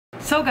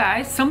So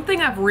guys, something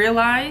I've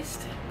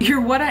realized,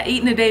 your what I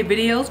eat in a day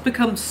videos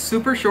become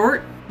super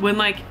short when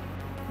like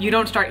you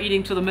don't start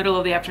eating till the middle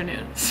of the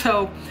afternoon.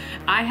 So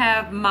I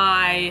have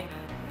my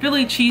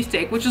Philly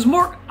cheesesteak, which is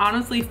more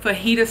honestly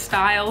fajita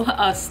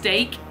style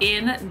steak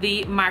in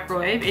the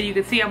microwave. And you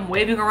can see I'm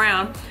waving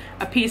around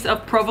a piece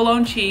of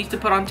provolone cheese to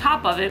put on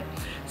top of it.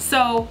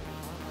 So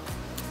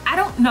I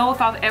don't know if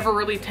I've ever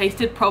really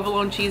tasted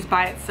provolone cheese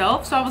by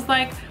itself. So I was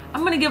like,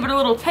 I'm gonna give it a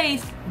little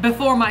taste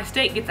before my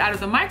steak gets out of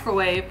the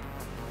microwave.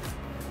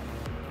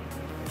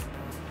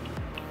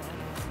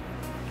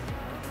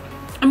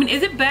 I mean,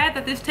 is it bad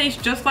that this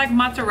tastes just like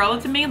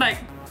mozzarella to me? Like,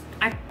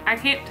 I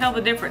can't tell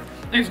the difference.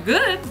 It's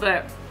good,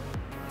 but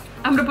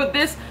I'm gonna put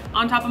this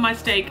on top of my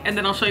steak and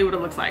then I'll show you what it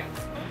looks like.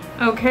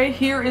 Okay,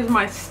 here is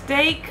my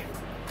steak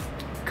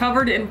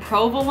covered in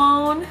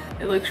provolone.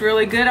 It looks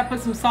really good. I put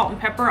some salt and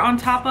pepper on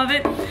top of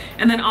it.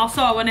 And then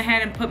also I went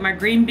ahead and put my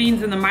green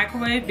beans in the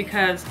microwave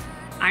because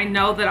I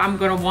know that I'm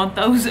gonna want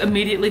those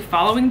immediately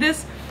following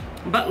this.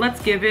 But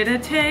let's give it a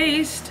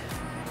taste.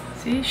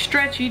 See,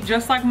 stretchy,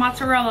 just like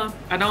mozzarella.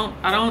 I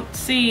don't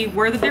see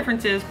where the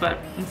difference is, but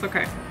it's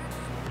okay.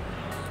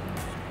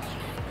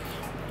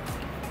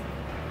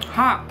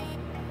 Hot.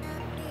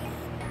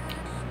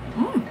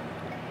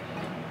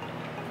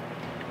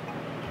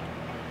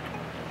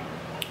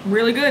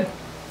 Really good.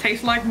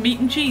 Tastes like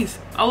meat and cheese.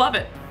 I love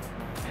it.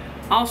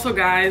 Also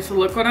guys,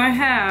 look what I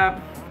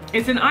have.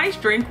 It's an ice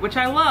drink, which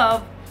I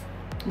love,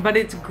 but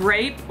it's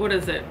grape, what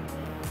is it?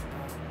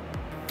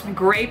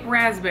 Grape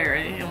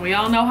raspberry, and we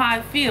all know how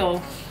I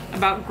feel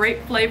about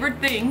grape flavored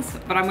things,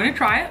 but I'm gonna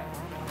try it.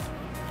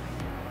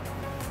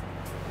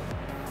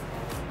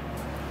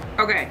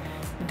 Okay,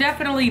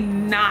 definitely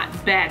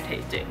not bad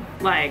tasting.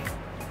 Like,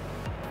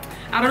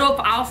 I don't know if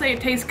I'll say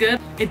it tastes good.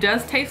 It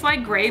does taste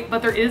like grape,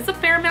 but there is a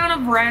fair amount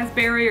of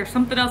raspberry or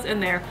something else in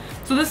there.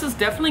 So this is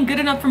definitely good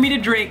enough for me to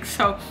drink.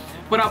 So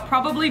what I'll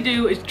probably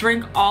do is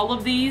drink all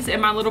of these in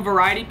my little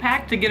variety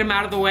pack to get them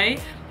out of the way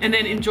and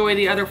then enjoy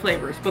the other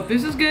flavors. But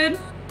this is good.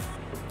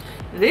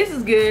 This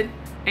is good,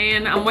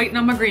 and I'm waiting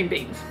on my green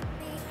beans.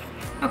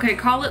 Okay,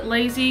 call it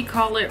lazy,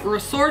 call it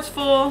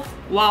resourceful.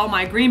 While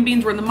my green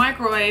beans were in the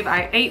microwave,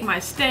 I ate my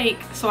steak,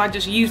 so I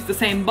just used the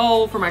same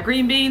bowl for my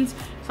green beans.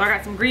 So I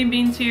got some green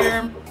beans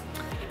here.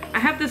 I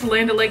have this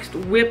Land O'Lakes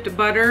whipped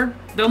butter.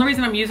 The only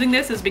reason I'm using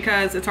this is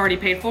because it's already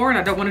paid for and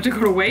I don't want it to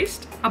go to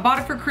waste. I bought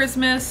it for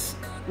Christmas.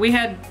 We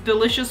had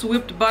delicious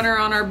whipped butter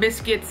on our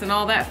biscuits and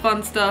all that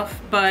fun stuff,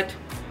 but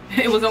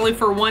it was only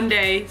for one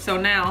day,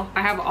 so now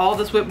I have all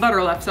this whipped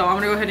butter left, so I'm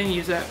gonna go ahead and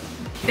use it.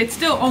 It's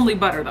still only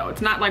butter though. It's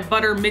not like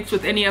butter mixed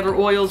with any other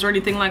oils or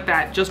anything like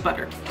that, just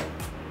butter.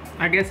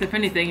 I guess if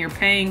anything, you're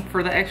paying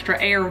for the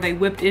extra air they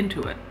whipped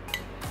into it.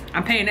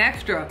 I'm paying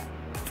extra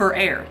for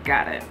air,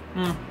 got it.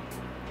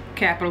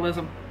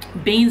 Capitalism.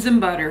 Beans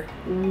and butter,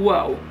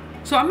 whoa.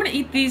 So I'm gonna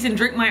eat these and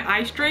drink my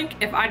ice drink.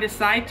 If I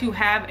decide to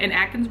have an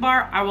Atkins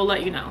bar, I will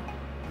let you know.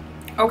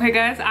 Okay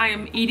guys, I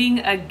am eating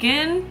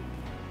again.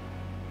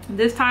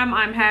 This time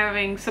I'm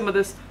having some of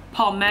this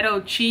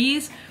palmetto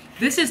cheese.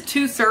 This is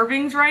 2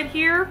 servings right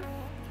here,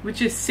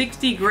 which is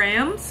 60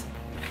 grams.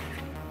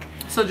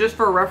 So just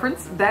for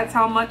reference, that's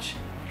how much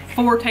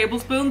 4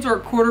 tablespoons or a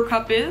quarter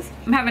cup is.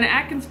 I'm having an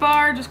Atkins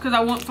bar just because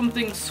I want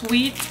something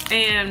sweet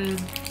and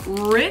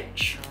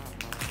rich.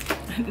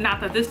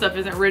 Not that this stuff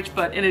isn't rich,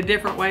 but in a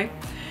different way.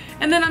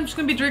 And then I'm just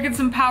gonna be drinking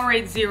some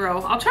Powerade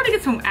Zero. I'll try to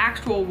get some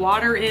actual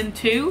water in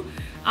too.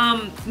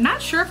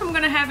 Not sure if I'm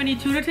gonna have any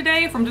tuna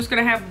today, if I'm just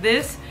gonna have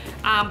this,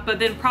 but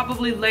then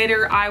probably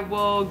later I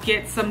will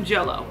get some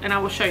Jell-O and I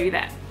will show you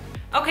that.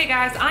 Okay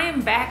guys, I am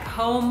back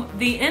home.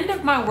 The end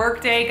of my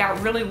workday got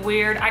really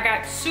weird. I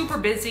got super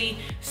busy,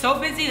 so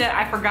busy that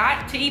I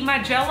forgot to eat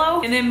my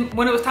Jell-O. And then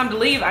when it was time to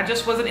leave, I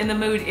just wasn't in the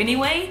mood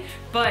anyway.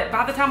 But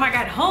by the time I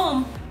got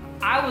home,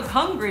 I was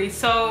hungry,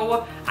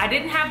 so I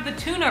didn't have the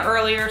tuna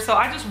earlier, so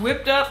I just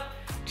whipped up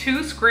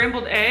 2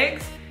 scrambled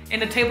eggs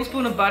and a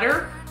tablespoon of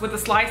butter with a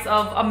slice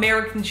of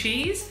American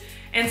cheese.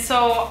 And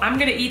so I'm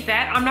gonna eat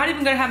that. I'm not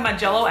even gonna have my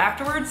Jell-O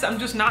afterwards. I'm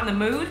just not in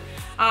the mood.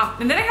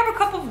 And then I have a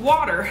cup of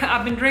water.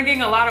 I've been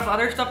drinking a lot of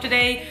other stuff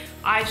today.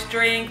 Ice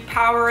drink,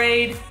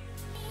 Powerade.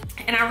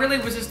 And I really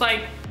was just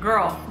like,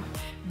 girl,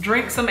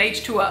 drink some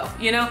H2O,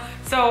 you know?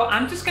 So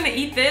I'm just gonna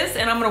eat this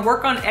and I'm gonna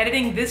work on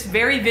editing this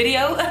very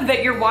video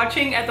that you're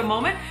watching at the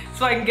moment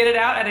so I can get it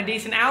out at a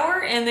decent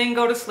hour and then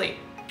go to sleep.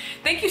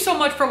 Thank you so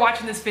much for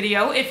watching this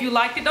video. If you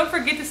liked it, don't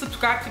forget to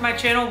subscribe to my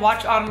channel,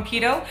 Watch Autumn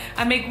Keto.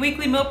 I make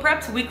weekly meal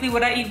preps, weekly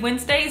what I eat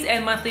Wednesdays,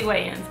 and monthly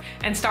weigh-ins.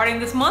 And starting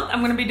this month, I'm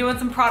gonna be doing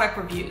some product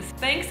reviews.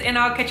 Thanks, and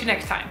I'll catch you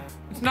next time.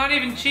 It's not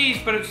even cheese,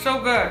 but it's so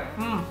good.